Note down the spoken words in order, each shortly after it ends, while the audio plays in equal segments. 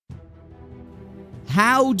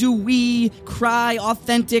How do we cry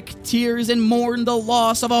authentic tears and mourn the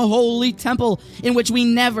loss of a holy temple in which we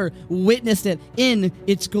never witnessed it in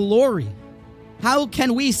its glory? How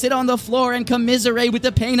can we sit on the floor and commiserate with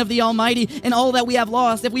the pain of the Almighty and all that we have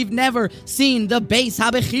lost if we've never seen the base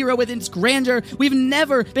Habechira with its grandeur? We've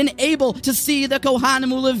never been able to see the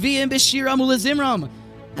Kohanim Uleviim B'Shira Ulezimram.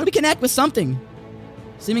 How do we connect with something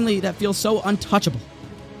seemingly that feels so untouchable?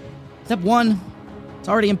 Step one, it's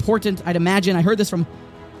already important, I'd imagine. I heard this from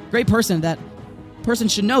a great person, that person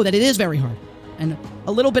should know that it is very hard. And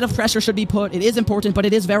a little bit of pressure should be put. It is important, but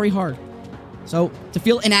it is very hard. So to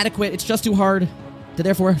feel inadequate, it's just too hard. To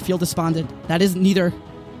therefore feel despondent, that is neither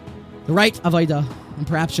the right avodah and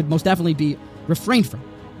perhaps should most definitely be refrained from.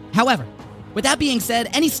 However, with that being said,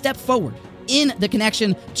 any step forward in the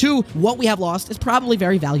connection to what we have lost is probably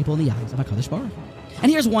very valuable in the eyes of HaKadosh Baruch Hu.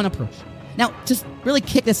 And here's one approach. Now, to really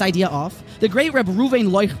kick this idea off, the great Reb Reuven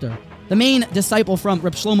Leuchter, the main disciple from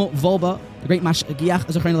Reb Shlomo Wolbe, the great Mashgiach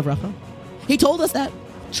Zochreinu Livracha, he told us that,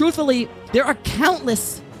 truthfully, there are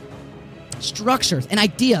countless structures and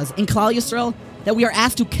ideas in Klal Yisrael that we are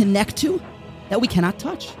asked to connect to that we cannot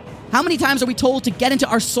touch. How many times are we told to get into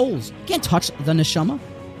our souls? You can't touch the neshama.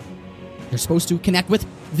 You're supposed to connect with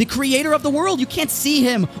the creator of the world. You can't see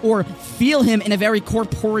him or feel him in a very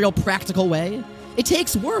corporeal, practical way. It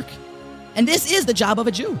takes work. And this is the job of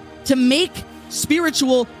a Jew, to make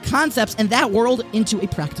spiritual concepts and that world into a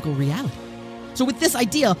practical reality. So with this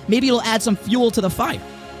idea, maybe it'll add some fuel to the fire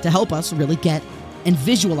to help us really get and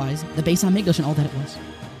visualize the Beis HaMikdash and all that it was.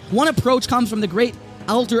 One approach comes from the great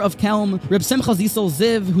Alter of Kelm, Reb Simcha Zisel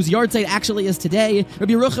Ziv, whose yard site actually is today.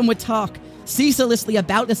 Rabbi Yerucham would talk ceaselessly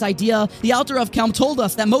about this idea. The Alter of Kelm told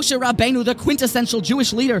us that Moshe Rabbeinu, the quintessential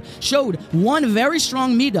Jewish leader, showed one very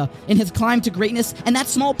strong midah in his climb to greatness, and that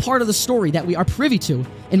small part of the story that we are privy to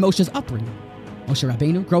in Moshe's upbringing. Moshe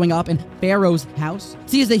Rabbeinu, growing up in Pharaoh's house,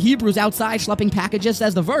 sees the Hebrews outside schlepping packages.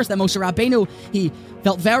 Says the verse that Moshe Rabbeinu, he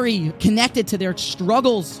felt very connected to their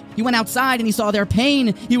struggles. He went outside and he saw their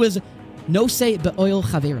pain. He was nosei be'oil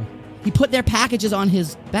chavera. He put their packages on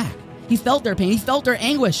his back. He felt their pain. He felt their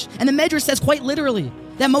anguish. And the Medrash says quite literally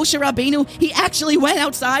that Moshe Rabbeinu, he actually went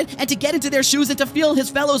outside, and to get into their shoes and to feel his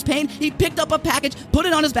fellow's pain, he picked up a package, put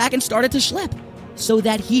it on his back, and started to schlep so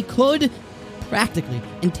that he could practically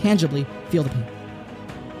and tangibly feel the pain.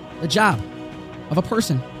 The job of a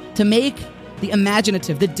person to make the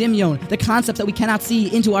imaginative, the dimyon, the concepts that we cannot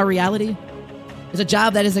see into our reality is a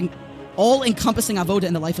job that is an all-encompassing avoda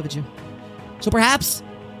in the life of a Jew. So perhaps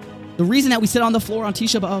the reason that we sit on the floor on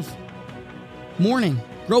Tisha B'Av, mourning,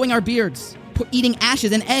 growing our beards, eating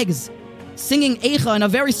ashes and eggs, singing Eicha in a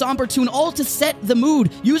very somber tune, all to set the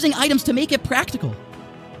mood, using items to make it practical.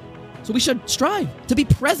 So we should strive to be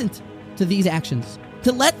present to these actions,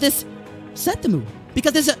 to let this set the mood.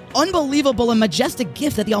 Because there's an unbelievable and majestic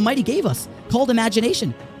gift that the Almighty gave us called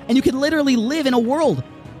imagination. And you could literally live in a world,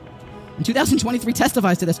 and 2023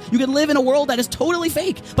 testifies to this, you could live in a world that is totally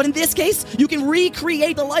fake. But in this case, you can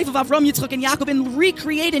recreate the life of Avram, Yitzchak, and Yaakov and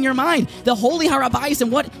recreate in your mind the holy Harabayis and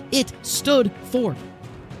what it stood for.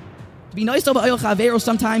 To be nice to Ba'il Chavero,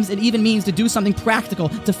 sometimes it even means to do something practical,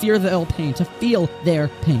 to fear their pain, to feel their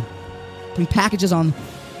pain. Putting packages on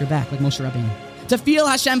your back like Moshe Rabbeinu. To feel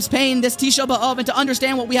Hashem's pain this Tisha B'Av and to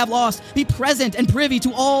understand what we have lost. Be present and privy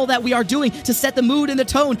to all that we are doing to set the mood and the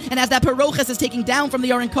tone. And as that Paroches is taking down from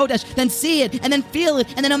the Aron Kodesh, then see it, and then feel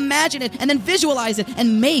it, and then imagine it, and then visualize it,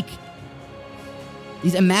 and make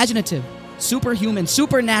these imaginative, superhuman,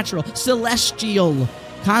 supernatural, celestial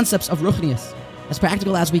concepts of Ruchnius as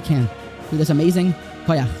practical as we can through this amazing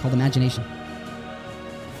koyach called imagination.